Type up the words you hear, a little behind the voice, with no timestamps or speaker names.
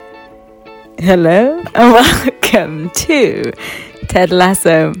Hello and welcome to Ted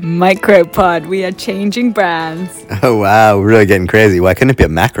Lasso Micropod. We are changing brands. Oh, wow. We're really getting crazy. Why couldn't it be a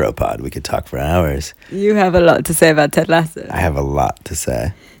macropod? We could talk for hours. You have a lot to say about Ted Lasso. I have a lot to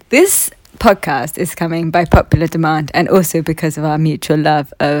say. This podcast is coming by popular demand and also because of our mutual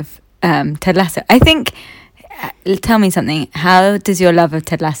love of Ted Lasso. I think, tell me something. How does your love of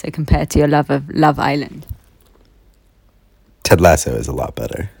Ted Lasso compare to your love of Love Island? Ted Lasso is a lot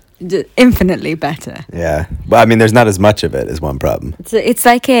better. Infinitely better. Yeah. Well, I mean, there's not as much of it is one problem. It's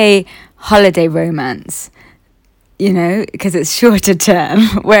like a holiday romance, you know, because it's shorter term,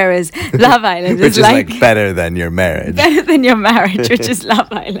 whereas Love Island which is like better than your marriage. Better than your marriage, which is Love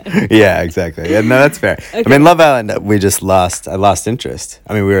Island. Yeah, exactly. Yeah, no, that's fair. Okay. I mean, Love Island, I lost interest.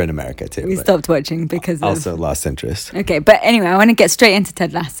 I mean, we were in America too. We stopped watching because also lost interest. Okay, but anyway, I want to get straight into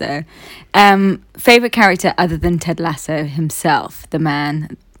Ted Lasso. Favorite character other than Ted Lasso himself, the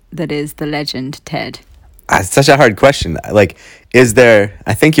man that is the legend Ted? It's such a hard question. Like, is there...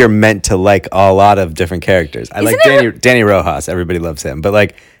 I think you're meant to like a lot of different characters. I like Danny Rojas. Everybody loves him. But,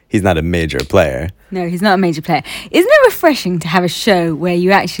 like, he's not a major player. No, he's not a major player. Isn't it refreshing to have a show where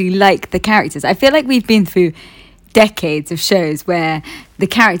you actually like the characters? I feel like we've been through decades of shows where the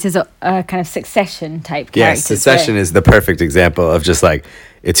characters are kind of Succession type characters. Yes, Succession is the perfect example of just, like,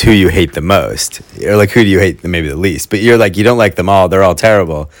 it's who you hate the most. Or, like, who do you hate maybe the least? But you're like, you don't like them all. They're all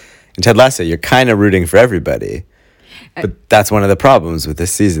terrible. In Ted Lasso, you're kind of rooting for everybody. But that's one of the problems with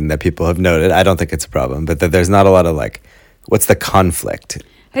this season that people have noted. I don't think it's a problem, but that there's not a lot of, like, what's the conflict?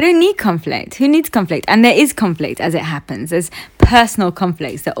 I don't need conflict. Who needs conflict? And there is conflict as it happens. There's personal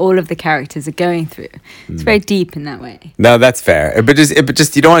conflicts that all of the characters are going through. It's very deep in that way. No, that's fair. But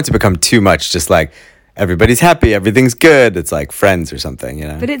just you don't want it to become too much, just like, everybody's happy, everything's good. It's like Friends or something, you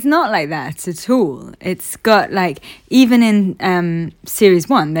know? But it's not like that at all. It's got, like, even in series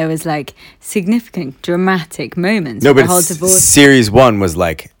 1, there was, like, significant dramatic moments. No, but the whole divorce. Series 1 was,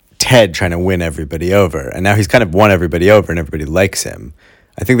 like, Ted trying to win everybody over. And now he's kind of won everybody over and everybody likes him.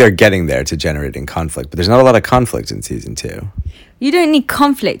 I think they're getting there to generating conflict. But there's not a lot of conflict in season 2. You don't need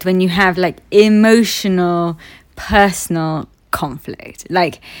conflict when you have, like, emotional, personal conflict.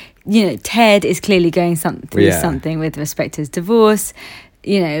 Like, you know, Ted is clearly going through something with respect to his divorce.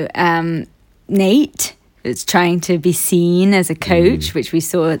 You know, Nate is trying to be seen as a coach, which we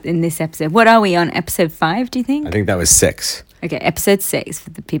saw in this episode. What are we on? Episode 5, do you think? I think that was 6. Okay, episode 6 for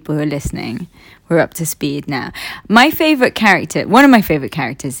the people who are listening. We're up to speed now. My favourite character, one of my favourite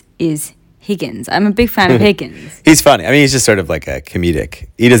characters is Higgins. I'm a big fan of Higgins. He's funny. I mean, he's just sort of like a comedic.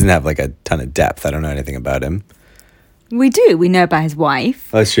 He doesn't have like a ton of depth. I don't know anything about him. We do. We know about his wife.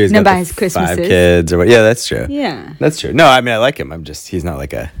 Oh, that's true. He's know got about his Christmases. 5 kids or what? Yeah, that's true. Yeah. That's true. No, I mean, I like him. He's not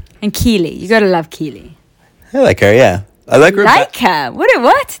like a... And Keely. You got to love Keely. I like her, yeah. I like her. Like her?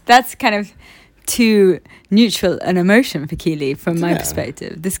 What? That's kind of too neutral an emotion for Keely from my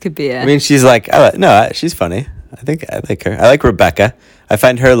perspective. This could be a... I mean, she's like... she's funny. I think I like her. I like Rebecca. I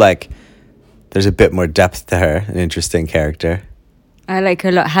find her like... There's a bit more depth to her. An interesting character. I like her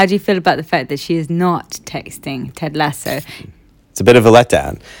a lot. How do you feel about the fact that she is not texting Ted Lasso? It's a bit of a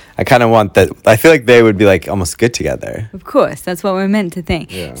letdown. I kind of want that. I feel like they would be like almost good together. Of course, that's what we're meant to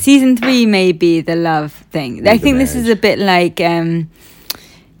think. Yeah. Season 3 may be the love thing. I think this is a bit like Ross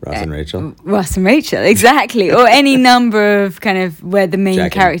and Rachel. Ross and Rachel, exactly. Or any number of kind of where the main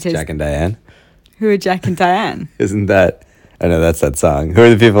characters. Jack and Diane. Who are Jack and Diane? Isn't that? I know that's that song. Who are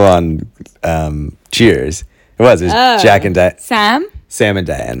the people on Cheers? It was Jack and Diane. Sam and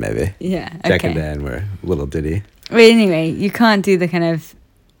Diane, maybe. Yeah, okay. Jack and Diane were a little ditty. Well, anyway, you can't do the kind of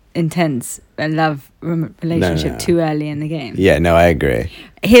intense love relationship too early in the game. Yeah, no, I agree.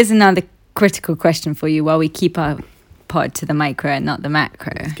 Here's another critical question for you while we keep our pod to the micro and not the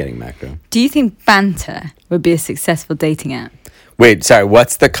macro. It's getting macro. Do you think bantr would be a successful dating app? Wait, sorry,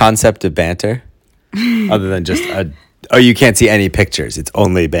 what's the concept of banter? Other than just you can't see any pictures. It's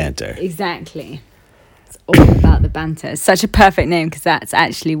only banter. Exactly. All about the banter. It's such a perfect name because that's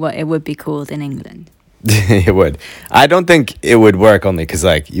actually what it would be called in England. It would. I don't think it would work only because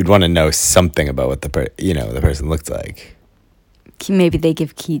like you'd want to know something about what the person looks like. Maybe they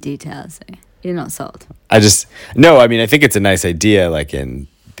give key details. So you're not sold. I think it's a nice idea like in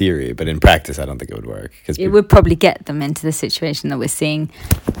theory, but in practice I don't think it would work. It would probably get them into the situation that we're seeing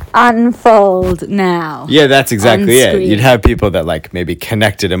unfold now. Yeah, that's exactly it. You'd have people that like maybe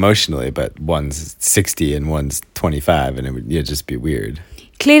connected emotionally, but one's 60 and one's 25, and it would just be weird.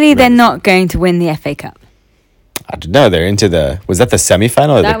 Clearly, they're not going to win the FA Cup. I don't know. They're into was that the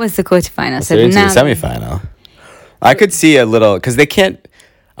semi-final? That was the quarterfinal. So they're into the semi-final. I could see a little, because they can't,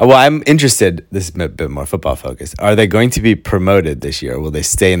 Well, I'm interested. This is a bit more football focused. Are they going to be promoted this year, or will they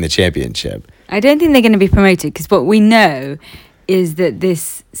stay in the championship? I don't think they're going to be promoted, because what we know is that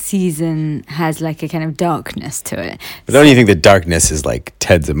this season has like a kind of darkness to it. But don't you think the darkness is like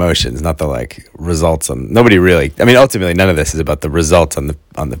Ted's emotions, not the like results on? Nobody really. I mean, ultimately, none of this is about the results on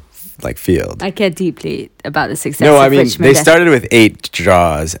the like field. I care deeply about the success. No, of I mean Richmond. they started with 8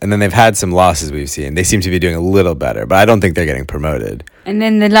 draws, and then they've had some losses. We've seen they seem to be doing a little better, but I don't think they're getting promoted. And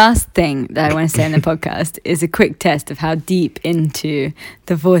then the last thing that I want to say in the podcast is a quick test of how deep into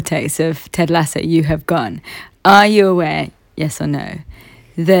the vortex of Ted Lasso you have gone. Are you aware, yes or no,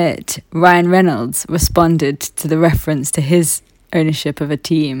 that Ryan Reynolds responded to the reference to his ownership of a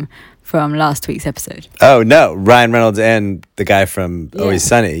team from last week's episode? Oh no, Ryan Reynolds and the guy from Always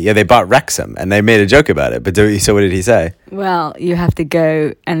Sunny. Yeah, they bought Wrexham, and they made a joke about it. But so what did he say? Well, you have to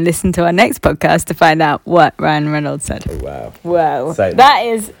go and listen to our next podcast to find out what Ryan Reynolds said. Oh, wow. Wow. Exciting.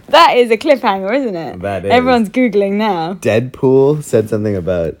 That is a cliffhanger, isn't it? That is. Everyone's Googling now. Deadpool said something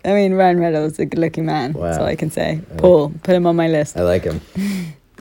about... I mean, Ryan Reynolds is a good-looking man. Wow. That's all I can say. Paul, put him on my list. I like him.